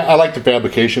with me, I like the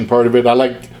fabrication part of it. I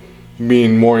like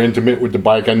being more intimate with the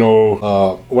bike. I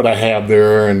know what I have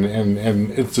there, and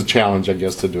it's a challenge, I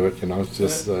guess, to do it, you know? It's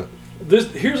just...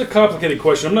 Here's a complicated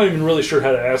question. I'm not even really sure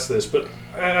how to ask this, but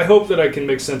I hope that I can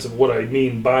make sense of what I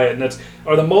mean by it. And that's,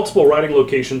 are the multiple riding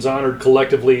locations honored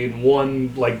collectively in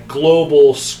one like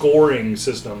global scoring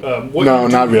system? No,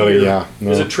 not really. Yeah. No.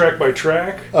 Is it track by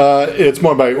track? It's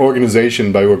more by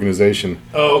organization.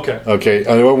 Oh, okay. Okay.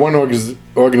 One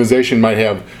organization might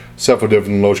have several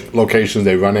different locations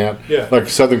they run at. Yeah. Like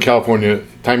Southern California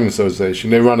Timing Association,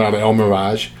 they run out of El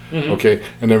Mirage, mm-hmm. okay,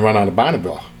 and they run out of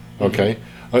Bonneville, okay. Mm-hmm.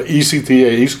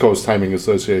 ECTA, East Coast Timing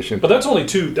Association. But that's only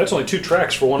two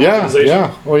tracks for one organization.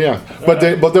 Yeah, oh yeah. But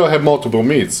they'll have multiple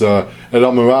meets. At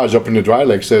El Mirage up in the Dry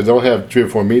Lakes, they'll have 3 or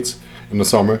 4 meets in the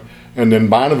summer, and then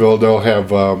Bonneville they'll have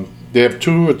 2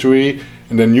 or 3,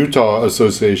 and then Utah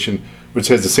Association, which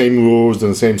has the same rules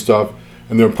and the same stuff,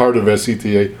 and they're part of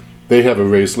SCTA. They have a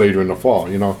race later in the fall,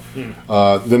 you know.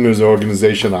 Then there's an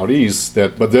organization out east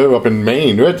but they're up in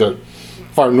Maine. They're at the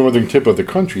far northern tip of the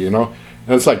country, you know.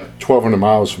 And it's like 1,200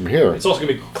 miles from here. It's also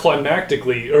going to be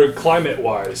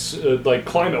climate-wise, it's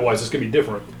going to be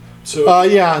different. So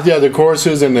the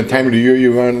courses and the time of the year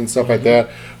you run and stuff like that.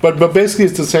 But basically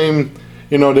it's the same.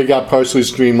 You know, they got partially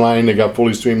streamlined, they got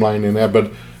fully streamlined in that.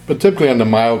 But typically on the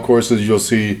mile courses, you'll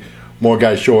see more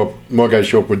guys show up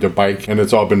with their bike, and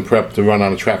it's all been prepped to run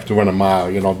on a track to run a mile.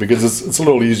 You know, because it's a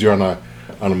little easier on a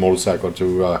motorcycle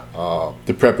to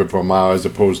prep it for a mile as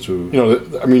opposed to, you know,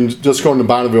 I mean, just going to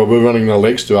Bonneville, we're running the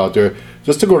lakes through out there.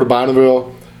 Just to go to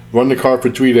Bonneville, run the car for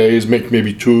 3 days, make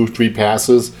maybe 2-3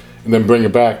 passes, and then bring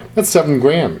it back. That's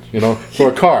 $7,000, you know, for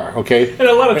a car, okay? And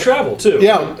a lot of travel too.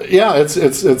 Yeah,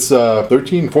 it's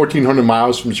 1,400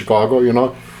 miles from Chicago, you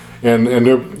know. And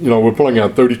they're, you know, we're pulling a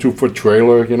 32-foot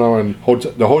trailer, you know, and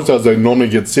the hotels they normally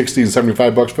get $60 and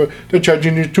 $75 for, they're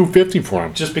charging you $250 for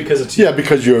them. Just because it's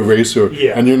because you're a racer,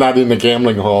 and you're not in the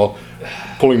gambling hall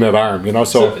pulling that arm, you know.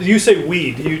 So you say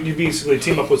weed, you basically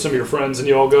team up with some of your friends and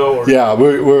you all go, or yeah,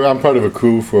 I'm part of a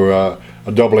crew for a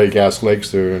AA Gas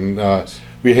Lakester, and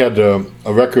we had a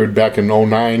record back in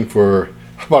 '09 for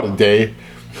about a day.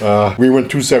 We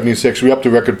went 276. We upped the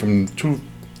record from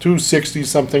 260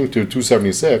 something to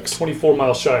 276. 24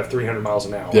 miles shy of 300 miles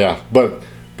an hour. Yeah, but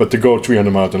to go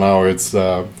 300 miles an hour, it's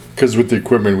because with the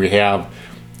equipment we have,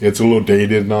 it's a little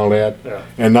dated and all that. Yeah.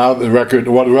 And now the record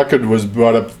was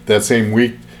brought up that same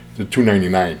week to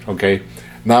 299. Okay,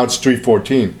 now it's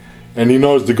 314, and he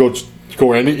knows to go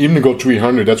go even to go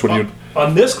 300. That's what you.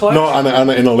 On this class? No,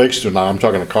 in a Lakester now. I'm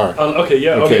talking a car. Okay,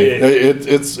 yeah. Yeah.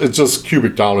 It's just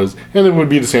cubic dollars, and it would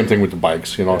be the same thing with the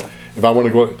bikes. You know, if I want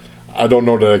to go, I don't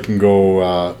know that I can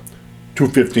go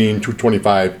 215,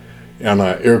 225 on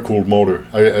an air-cooled motor.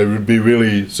 I would be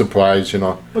really surprised, you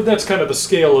know. But that's kind of the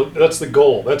scale. That's the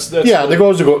goal. That's the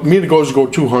goal is to go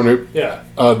 200. Yeah.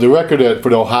 The record for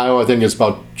the Ohio, I think, is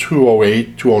about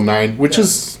 208, 209, which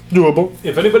is doable.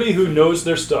 If anybody who knows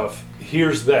their stuff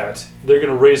hears that, they're going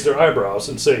to raise their eyebrows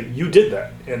and say, "You did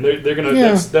that," and they're going to.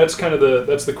 Yeah. That's kind of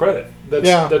the credit.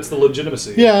 That's the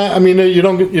legitimacy. Yeah, I mean, you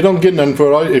don't get none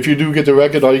for it. If you do get the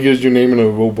record, all you get is your name in a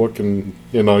rule book, and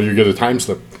you get a time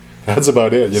slip. That's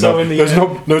about it. So in the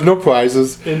end, there's no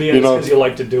prizes. In the end, it's because you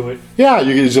like to do it. Yeah,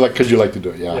 because you like to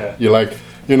do it. Yeah. You like,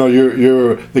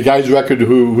 you're the guy's record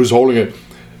who's holding it.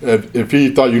 If he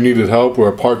thought you needed help or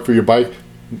a part for your bike,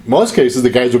 most cases the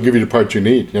guys will give you the part you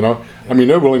need. You know, I mean,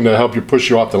 they're willing to help you push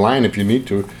you off the line if you need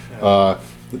to,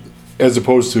 as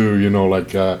opposed to like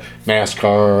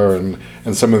NASCAR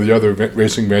and some of the other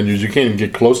racing venues. You can't even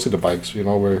get close to the bikes. You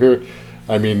know, we're here.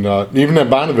 I mean, even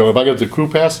at Bonneville, if I get the crew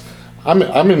pass. I'm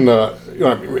in the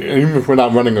even if we're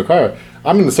not running a car,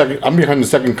 I'm behind the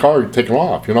second car taking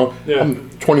off. I'm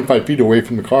 25 feet away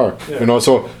from the car.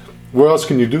 So where else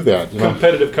can you do that?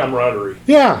 Competitive camaraderie.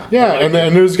 Yeah, and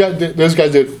there's guys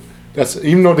that's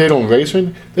even though they don't race,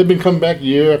 they've been coming back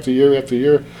year after year after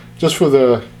year just for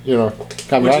the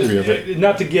camaraderie of it.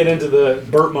 Not to get into the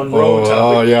Burt Munro topic.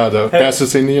 Oh yeah, the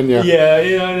fastest Indian. Yeah.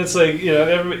 Yeah, and it's like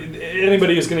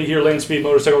anybody who's going to hear Land Speed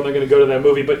Motorcycle, they're going to go to that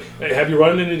movie. But have you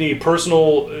run into any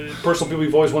personal people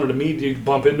you've always wanted to meet? Do you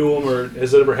bump into them, or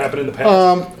has that ever happened in the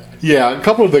past? Yeah, a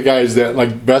couple of the guys that like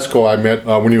Vesco I met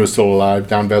when he was still alive,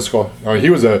 Don Vesco.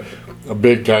 He was a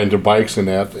big guy into bikes and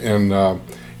that, and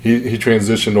he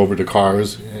transitioned over to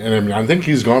cars, and I mean, I think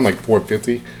he's gone like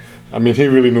 450. I mean, he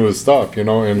really knew his stuff,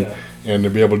 and to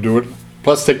be able to do it,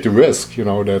 plus take the risk,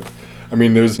 that. I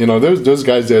mean, there's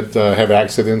guys that have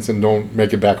accidents and don't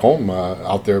make it back home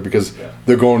out there because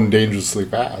they're going dangerously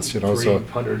fast,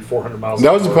 300, 400 miles.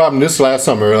 That was the problem this last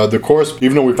summer. The course,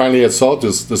 even though we finally had salt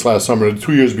this last summer,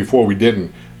 2 years before we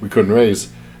couldn't race.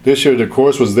 This year the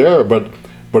course was there, but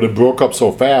it broke up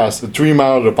so fast. The 3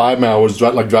 mile to the 5 mile was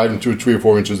like driving through 3 or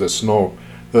 4 inches of snow.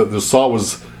 The salt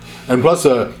was. And plus,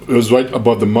 it was right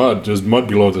above the mud. There's mud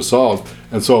below the salt.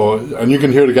 And you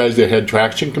can hear the guys that had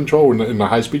traction control in the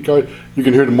high-speed car. You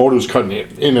can hear the motors cutting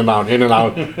in and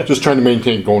out, just trying to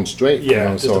maintain going straight.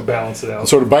 Yeah, just to balance it out.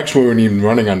 So the bikes weren't even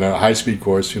running on the high-speed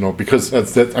course, because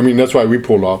that's why we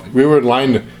pulled off. We were in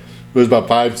line. There was about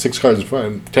 5-6 cars in front.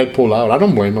 And Ted pulled out. I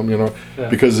don't blame him,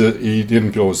 because he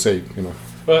didn't feel it was safe,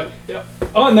 But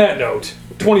on that note,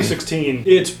 2016,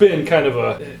 it's been kind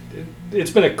of it's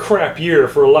been a crap year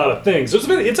for a lot of things.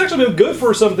 It's actually been good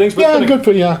for some things, but it's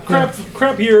been a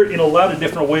crap year in a lot of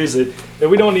different ways that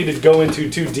we don't need to go into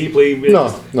too deeply. No.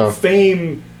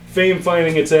 Fame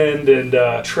finding its end,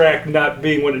 and track not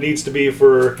being what it needs to be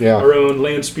for our own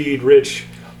Land Speed Rich.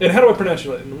 And how do I pronounce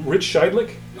it? Rich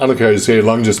Scheidlich? I don't care how you say it, as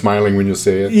long as you're smiling when you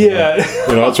say it. Yeah.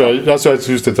 That's what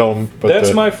I used to tell them. But,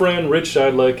 that's my friend, Rich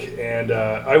Scheidlich, and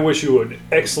I wish you an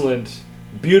excellent,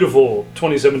 beautiful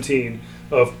 2017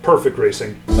 of perfect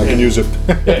racing. I can use it.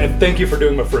 And thank you for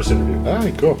doing my first interview. All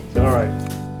right, cool. All right.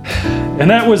 And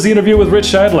that was the interview with Rich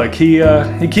Scheidlich.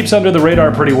 He keeps under the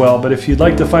radar pretty well, but if you'd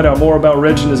like to find out more about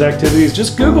Rich and his activities,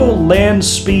 just Google Land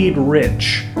Speed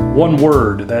Rich. One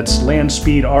word. That's Land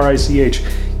Speed RICH.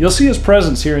 You'll see his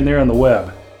presence here and there on the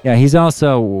web. Yeah, he's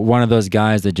also one of those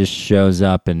guys that just shows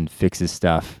up and fixes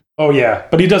stuff. Oh yeah,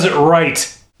 but he does it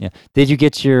right. Yeah. Did you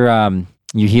get your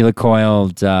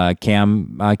helicoiled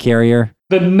cam carrier?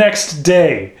 The next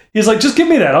day, he's like, "Just give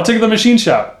me that. I'll take it to the machine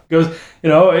shop." Goes,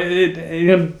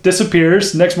 it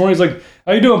disappears. Next morning, he's like,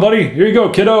 "How you doing, buddy? Here you go,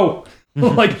 kiddo."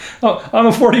 I'm like, "Oh, I'm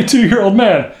a 42-year-old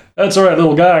man." "That's all right,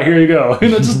 little guy. Here you go."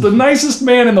 Just the nicest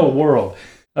man in the world.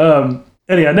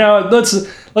 Anyhow, now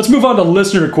let's move on to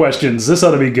listener questions. This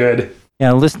ought to be good.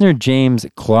 Yeah, listener James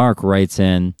Clark writes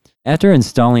in, after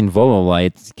installing Volo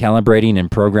lights, calibrating and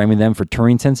programming them for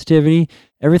touring sensitivity,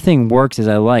 everything works as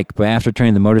I like, but after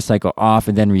turning the motorcycle off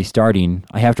and then restarting,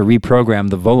 I have to reprogram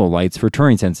the Volo lights for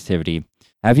touring sensitivity.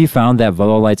 Have you found that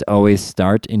Volo lights always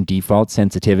start in default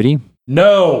sensitivity?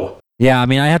 No. Yeah, I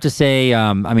mean, I have to say,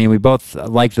 we both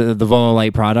like the Volo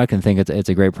light product and think it's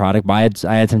a great product, but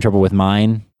I had some trouble with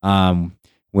mine,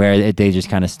 where they just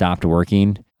kind of stopped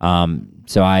working.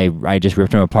 So I just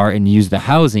ripped them apart and used the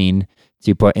housing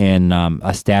to put in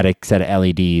a static set of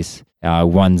LEDs.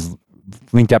 One's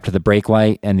linked up to the brake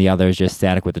light, and the other is just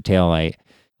static with the tail light.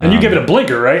 And you give it a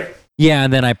blinker, right? Yeah,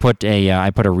 and then I put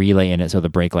a relay in it so the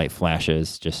brake light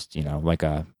flashes, just like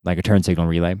a turn signal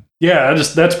relay. Yeah,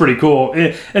 that's pretty cool.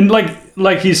 And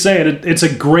like he's saying, it's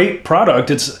a great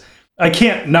product. I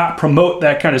can't not promote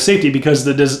that kind of safety because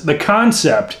the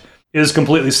concept is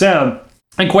completely sound.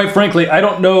 And quite frankly, I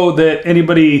don't know that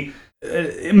anybody,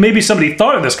 maybe somebody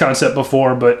thought of this concept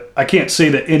before, but I can't say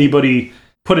that anybody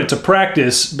put it to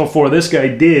practice before this guy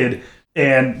did.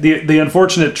 And the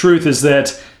unfortunate truth is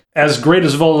that as great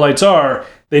as Vololites are,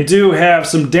 they do have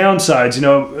some downsides.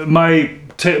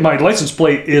 My license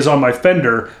plate is on my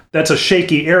fender. That's a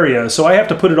shaky area, so I have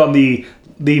to put it on the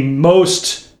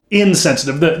most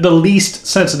insensitive, the least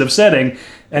sensitive setting.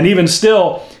 And even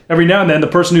still, every now and then, the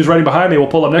person who's riding behind me will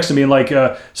pull up next to me and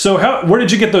where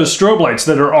did you get those strobe lights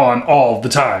that are on all the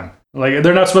time? Like,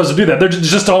 they're not supposed to do that. They're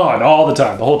just on all the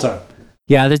time, the whole time.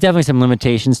 Yeah, there's definitely some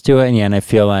limitations to it, and I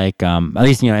feel like, at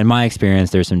least in my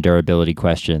experience, there's some durability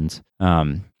questions.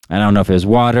 I don't know if it was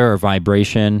water or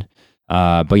vibration,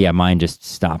 but yeah, mine just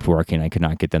stopped working. I could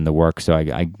not get them to work, so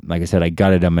I like I said, I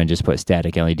gutted them and just put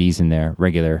static LEDs in there,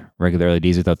 regular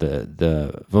LEDs without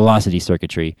the velocity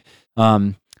circuitry.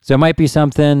 So it might be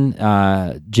something,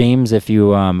 James. If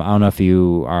you, I don't know if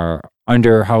you are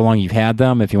under how long you've had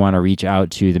them. If you want to reach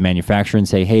out to the manufacturer and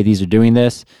say, hey, these are doing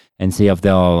this, and see if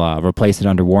they'll replace it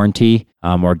under warranty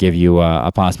or give you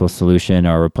a possible solution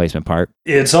or replacement part.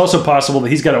 It's also possible that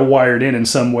he's got it wired in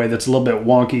some way that's a little bit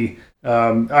wonky.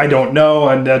 I don't know,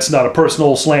 and that's not a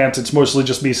personal slant. It's mostly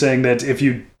just me saying that if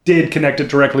you did connect it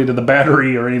directly to the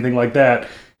battery or anything like that,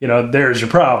 there's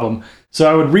your problem.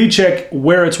 So I would recheck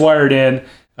where it's wired in.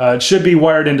 It should be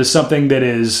wired into something that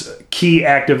is key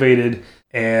activated.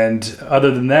 And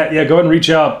other than that, yeah, go ahead and reach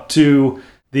out to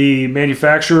the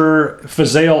manufacturer,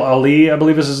 Fazail Ali, I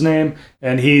believe is his name,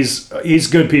 and he's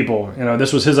good people.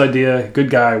 This was his idea. Good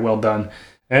guy, well done.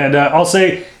 And I'll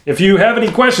say, if you have any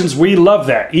questions, we love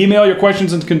that. Email your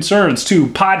questions and concerns to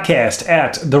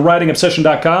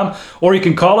podcast@theridingobsession.com, or you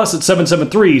can call us at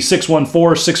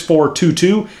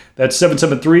 773-614-6422. That's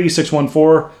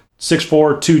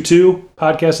 773-614-6422,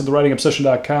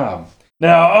 podcast@theridingobsession.com.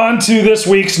 Now, on to this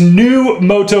week's new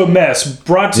Moto Mess,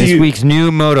 brought to you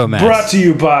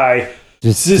by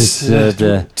the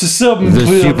super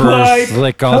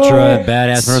slick ultra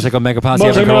badass motorcycle mega posse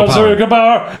of incredible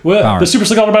power. The super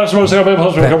slick ultra badass motorcycle mega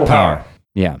posse of incredible power.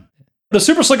 Yeah. The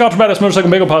super slick ultra badass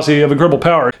motorcycle mega posse of incredible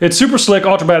power. It's super slick,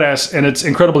 ultra badass, and it's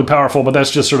incredibly powerful, but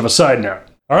that's just sort of a side note.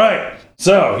 All right,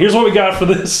 so here's what we got for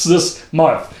this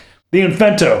month. The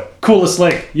Infento, coolest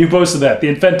link. You posted that. The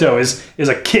Infento is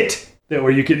a kit that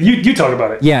where you talk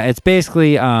about it. Yeah, it's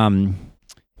basically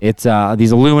it's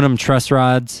these aluminum truss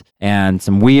rods and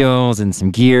some wheels and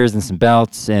some gears and some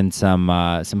belts and some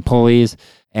pulleys,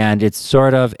 and it's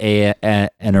sort of an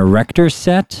erector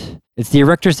set. It's the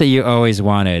erector set you always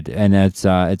wanted, and it's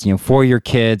for your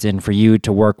kids and for you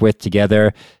to work with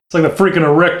together. It's like the freaking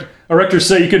erector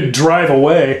set you could drive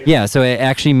away. Yeah, so it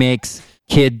actually makes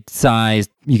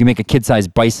kid-sized. You can make a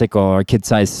kid-sized bicycle or a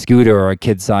kid-sized scooter or a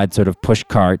kid-sized sort of push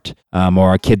cart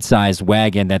or a kid-sized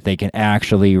wagon that they can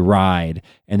actually ride.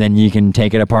 And then you can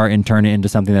take it apart and turn it into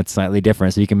something that's slightly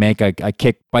different. So you can make a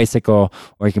kick bicycle,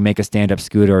 or you can make a stand-up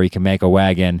scooter, or you can make a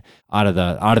wagon out of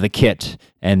the kit.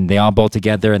 And they all bolt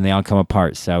together and they all come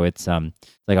apart. So it's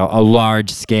like a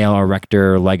large-scale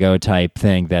erector Lego type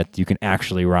thing that you can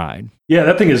actually ride. Yeah,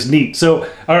 that thing is neat. So,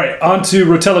 all right, on to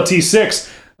Rotella T6.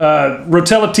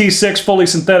 Rotella T6 fully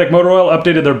synthetic motor oil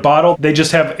updated their bottle. They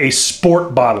just have a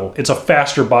sport bottle. It's a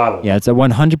faster bottle. Yeah, it's a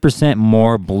 100%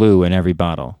 more blue in every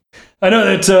bottle. I know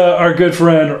that our good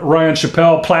friend Ryan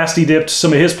Chappelle plasti-dipped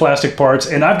some of his plastic parts,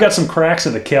 and I've got some cracks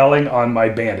in the cowling on my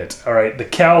Bandit. All right, the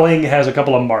cowling has a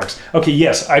couple of marks. Okay,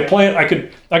 yes, I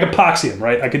could epoxy them,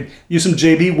 right? I could use some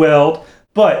JB Weld,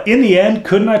 but in the end,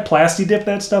 couldn't I plasti-dip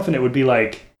that stuff and it would be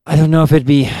like... I don't know if it'd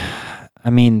be...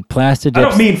 plastic. I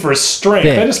don't mean for strength.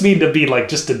 Thick. I just mean to be like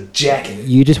just a jacket.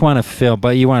 You just want to fill,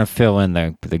 but you want to fill in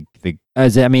the.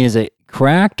 Is it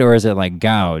cracked or is it like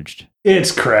gouged?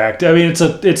 It's cracked. I mean,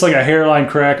 it's like a hairline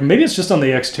crack. Maybe it's just on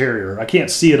the exterior. I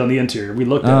can't see it on the interior. We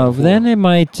looked at it. Oh, then it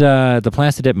might. The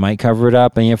plastic dip might cover it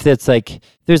up. And if it's like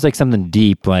there's like something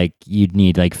deep, like you'd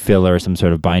need like filler or some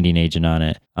sort of binding agent on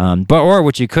it. Or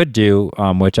what you could do,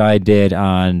 which I did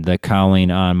on the cowling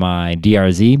on my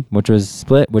DRZ, which was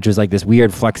split, which was like this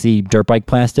weird flexy dirt bike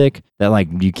plastic that like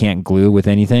you can't glue with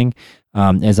anything.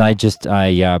 Is I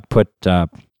put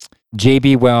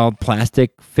JB Weld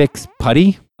plastic fix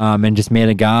putty. And just made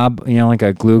a gob, like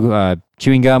a glue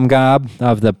chewing gum gob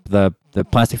of the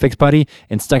plastic fix putty,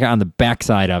 and stuck it on the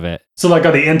backside of it. So like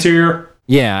on the interior?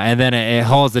 Yeah, and then it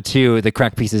holds the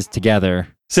cracked pieces together.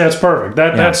 See, that's perfect.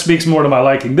 That speaks more to my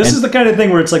liking. This is the kind of thing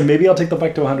where it's like, maybe I'll take the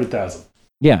bike to 100,000.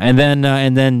 Yeah, and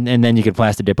then you could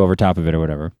plastic dip over top of it or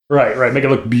whatever. Right. Make it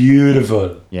look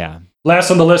beautiful. Yeah.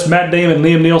 Last on the list, Matt Damon,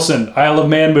 Liam Neeson, Isle of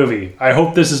Man movie. I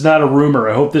hope this is not a rumor.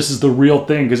 I hope this is the real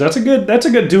thing, because that's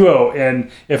a good duo. And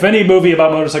if any movie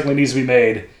about motorcycling needs to be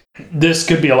made, this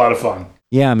could be a lot of fun.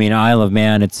 Yeah, I mean, Isle of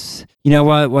Man. It's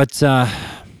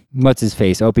what's his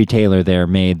face? Opie Taylor there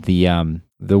made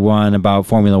the one about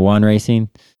Formula One racing.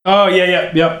 Oh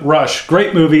yeah. Rush,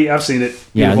 great movie. I've seen it.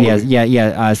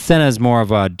 Yeah. Senna's more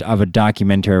of a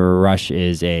documentary. Rush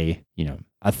is a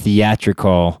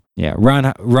theatrical. Yeah,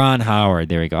 Ron Howard.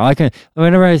 There we go.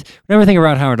 Whenever I think of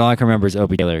Ron Howard, all I can remember is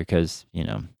Opie Taylor, because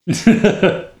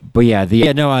But yeah,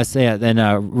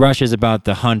 Rush is about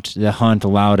the Hunt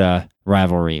Lauda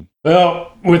rivalry.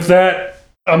 Well, with that,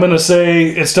 I'm gonna say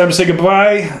it's time to say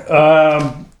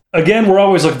goodbye. Again, we're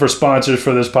always looking for sponsors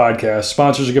for this podcast.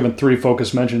 Sponsors are given 3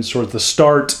 focus mentions towards the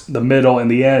start, the middle,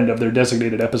 and the end of their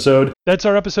designated episode. That's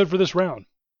our episode for this round.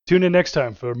 Tune in next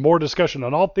time for more discussion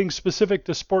on all things specific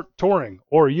to sport touring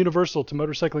or universal to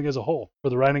motorcycling as a whole. For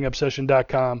the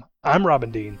ridingobsession.com, I'm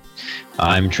Robin Dean.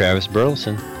 I'm Travis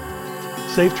Burleson.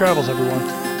 Safe travels,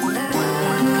 everyone.